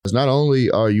because not only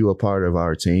are you a part of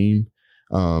our team,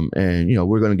 and, you know,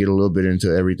 we're going to get a little bit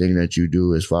into everything that you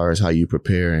do as far as how you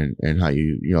prepare and how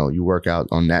you work out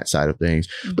on that side of things.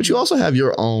 Mm-hmm. But you also have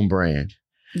your own brand.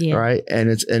 Yeah. Right. And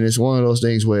it's one of those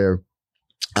things where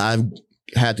I've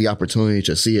had the opportunity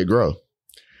to see it grow.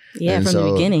 Yeah. And from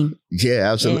the beginning.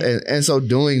 Yeah, absolutely. Yeah. And so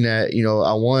doing that, you know,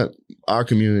 I want our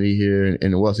community here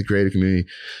in the Wealthy Creator community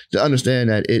to understand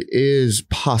that it is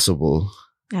possible.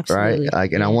 Absolutely. Right.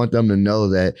 Like, and I want them to know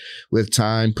that with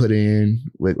time put in,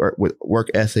 with work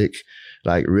ethic,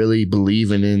 like really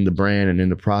believing in the brand and in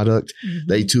the product,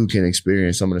 they too can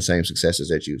experience some of the same successes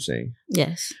that you've seen.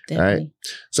 Yes, definitely. Right.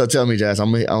 So tell me, Jazz,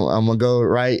 I'm gonna go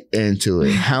right into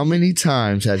it. How many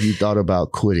times have you thought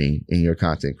about quitting in your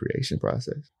content creation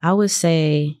process? I would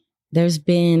say there's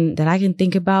been, that I can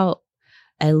think about,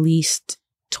 at least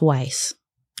twice.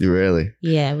 You really?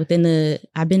 Yeah.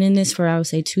 I've been in this for, I would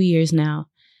say, 2 years now.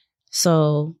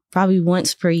 So probably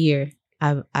once per year,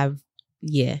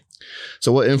 yeah.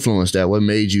 So what influenced that? What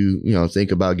made you,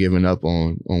 think about giving up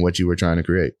on what you were trying to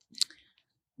create?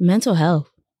 Mental health.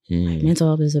 Mental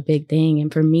health is a big thing.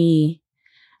 And for me,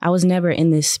 I was never in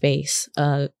this space.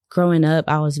 Growing up,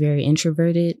 I was very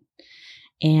introverted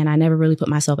and I never really put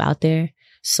myself out there.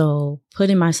 So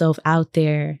putting myself out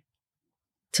there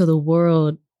to the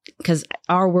world, because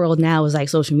our world now is like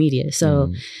social media.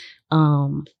 So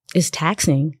it's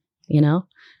taxing. No,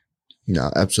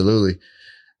 absolutely.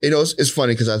 It's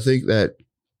funny because I think that,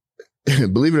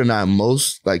 believe it or not,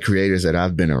 most like creators that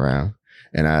I've been around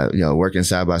and working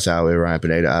side by side with Ryan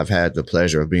Pineda, I've had the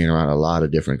pleasure of being around a lot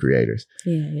of different creators.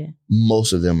 Yeah.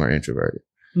 Most of them are introverted.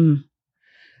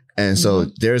 And so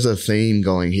there's a theme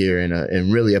going here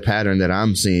and really a pattern that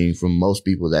I'm seeing from most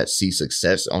people that see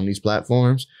success on these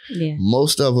platforms. Yeah.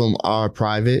 Most of them are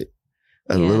private.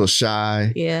 A little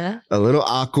shy, a little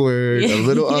awkward, a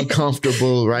little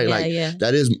uncomfortable, right?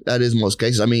 That is most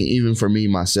cases. I mean, even for me,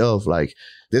 myself, like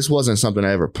this wasn't something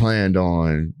I ever planned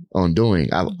on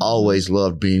doing. I've always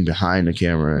loved being behind the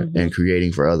camera and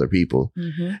creating for other people.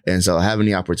 And so having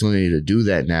the opportunity to do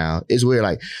that now is weird.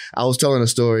 Like I was telling a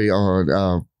story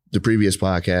on the previous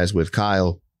podcast with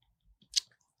Kyle.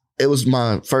 It was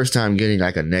my first time getting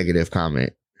like a negative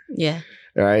comment. Yeah.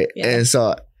 Right. Yeah. And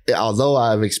so although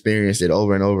I've experienced it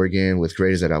over and over again with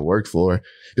creators that I worked for,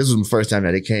 this was the first time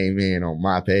that it came in on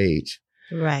my page.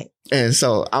 Right. And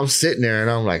so I'm sitting there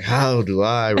and I'm like, how do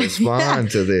I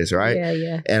respond to this? Right.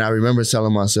 Yeah. And I remember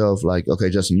telling myself like, okay,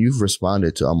 Justin, you've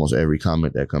responded to almost every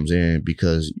comment that comes in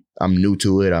because I'm new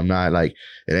to it. I'm not like,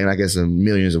 it ain't like it's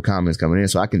millions of comments coming in.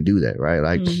 So I can do that. Right.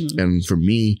 Like, and for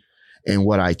me and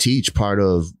what I teach, part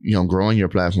of, growing your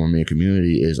platform in your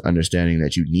community is understanding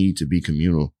that you need to be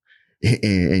communal.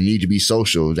 And need to be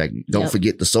social. Like, don't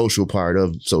forget the social part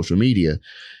of social media.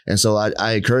 And so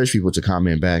I encourage people to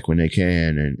comment back when they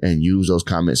can and use those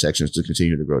comment sections to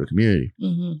continue to grow the community.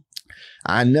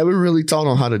 I never really taught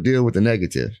them how to deal with the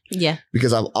negative. Yeah.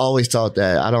 Because I've always taught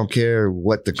that I don't care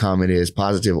what the comment is,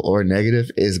 positive or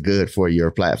negative, is good for your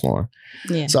platform.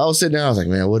 Yeah. So I was sitting there, I was like,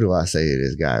 man, what do I say to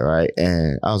this guy? Right.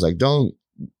 And I was like, don't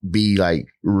be like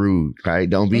rude, right?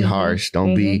 Don't be harsh.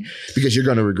 Don't be, because you're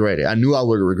going to regret it. I knew I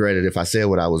would regret it if I said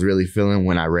what I was really feeling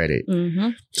when I read it.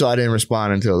 So I didn't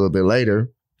respond until a little bit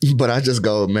later, but I just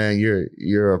go, man,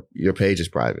 your page is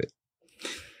private.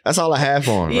 That's all I have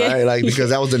on, right? Like,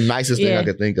 because that was the nicest thing I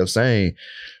could think of saying,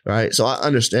 right? So I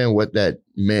understand what that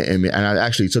meant. And I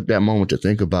actually took that moment to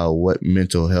think about what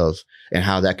mental health and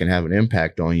how that can have an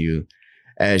impact on you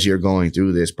as you're going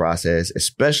through this process,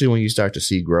 especially when you start to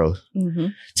see growth.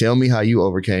 Tell me how you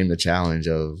overcame the challenge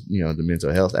of, the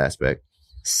mental health aspect.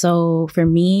 So for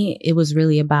me, it was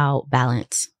really about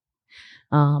balance.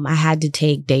 I had to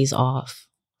take days off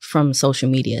from social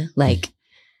media. Like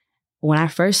when I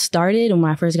first started and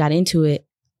when I first got into it,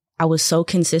 I was so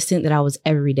consistent that I was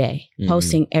every day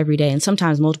posting every day and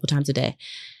sometimes multiple times a day.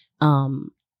 And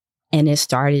it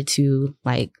started to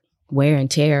like wear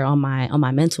and tear on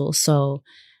my mental. So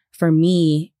for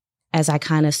me, as I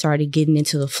kind of started getting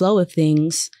into the flow of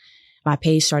things, my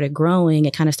page started growing.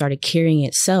 It kind of started carrying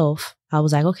itself. I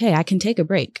was like, okay, I can take a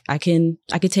break. I could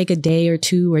take a day or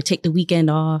two or take the weekend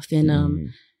off.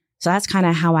 And so that's kind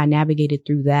of how I navigated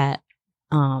through that.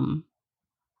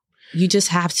 You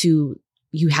have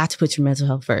to put your mental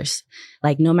health first.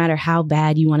 Like no matter how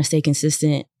bad you want to stay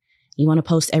consistent, you want to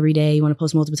post every day, you want to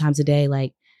post multiple times a day,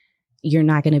 like you're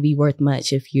not going to be worth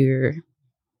much if you're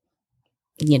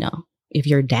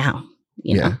down,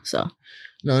 know, so.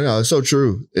 No, it's so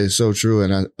true. It's so true.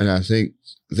 And I think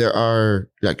there are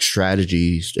like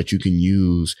strategies that you can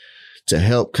use to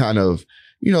help kind of,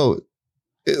 it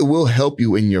will help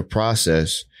you in your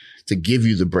process to give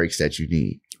you the breaks that you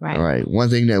need. Right. Right. One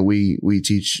thing that we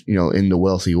teach, in the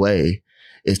wealthy way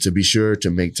is to be sure to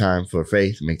make time for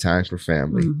faith, make time for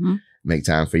family, make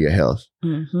time for your health.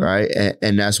 Right.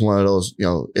 And that's one of those,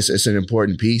 it's an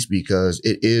important piece because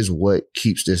it is what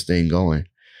keeps this thing going.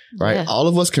 Right. Yeah. All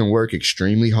of us can work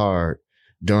extremely hard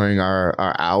during our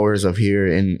hours of here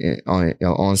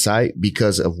on site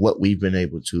because of what we've been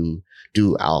able to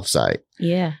do off site.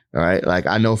 Yeah. All right. Like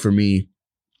I know for me,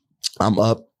 I'm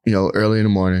up, early in the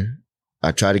morning.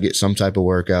 I try to get some type of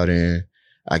workout in.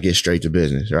 I get straight to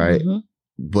business. Right.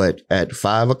 But at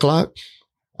 5 o'clock,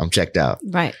 I'm checked out.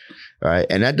 Right. Right.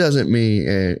 And that doesn't mean,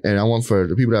 and I want for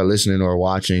the people that are listening or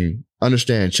watching,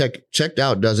 understand checked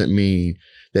out doesn't mean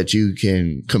that you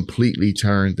can completely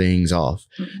turn things off,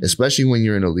 especially when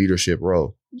you're in a leadership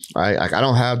role. Right. Like I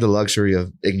don't have the luxury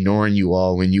of ignoring you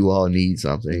all when you all need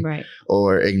something, right,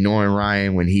 or ignoring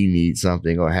Ryan when he needs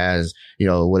something or has,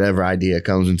 whatever idea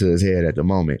comes into his head at the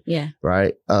moment. Yeah.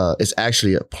 Right. It's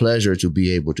actually a pleasure to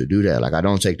be able to do that. Like I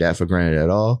don't take that for granted at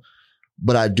all.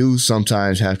 But I do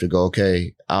sometimes have to go,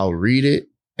 okay, I'll read it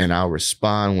and I'll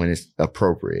respond when it's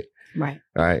appropriate. Right.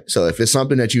 Right. So if it's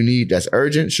something that you need that's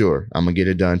urgent, sure, I'm going to get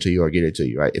it done to you or get it to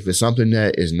you. Right. If it's something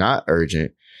that is not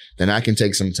urgent, then I can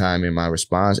take some time in my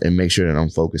response and make sure that I'm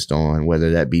focused on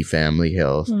whether that be family,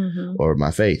 health, or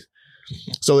my faith.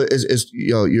 So it's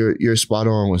you're spot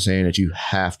on with saying that you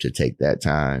have to take that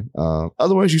time.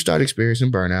 Otherwise, you start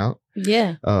experiencing burnout.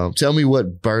 Yeah. Tell me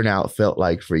what burnout felt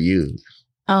like for you.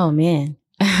 Oh, man.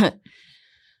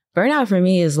 Burnout for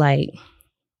me is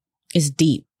it's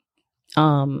deep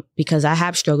because I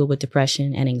have struggled with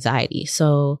depression and anxiety.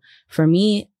 So for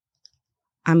me,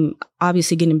 I'm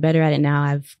obviously getting better at it now.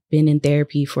 I've been in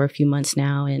therapy for a few months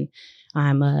now, and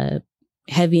I'm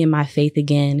heavy in my faith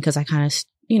again because I kind of,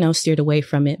 steered away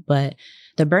from it. But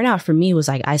the burnout for me was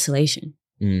like isolation.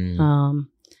 Not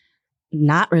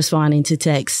responding to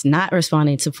texts, not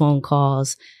responding to phone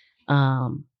calls,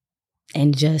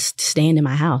 and just staying in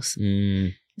my house.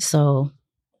 So,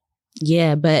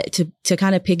 yeah, but to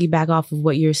kind of piggyback off of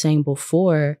what you were saying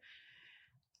before,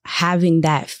 having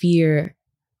that fear,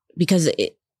 because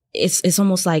it's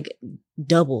almost like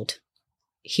doubled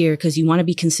here because you want to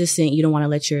be consistent. You don't want to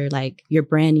let your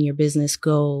brand and your business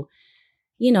go,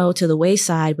 to the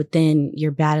wayside, but then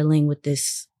you're battling with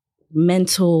this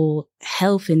mental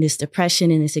health and this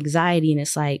depression and this anxiety. And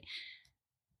it's like,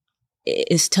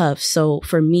 it's tough. So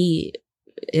for me,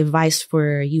 advice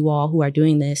for you all who are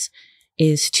doing this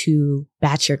is to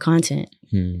batch your content.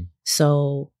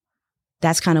 So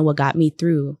that's kind of what got me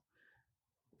through,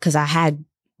 because I had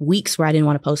weeks where I didn't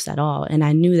want to post at all. And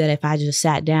I knew that if I just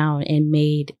sat down and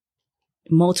made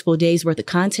multiple days worth of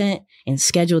content and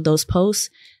scheduled those posts,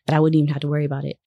 that I wouldn't even have to worry about it.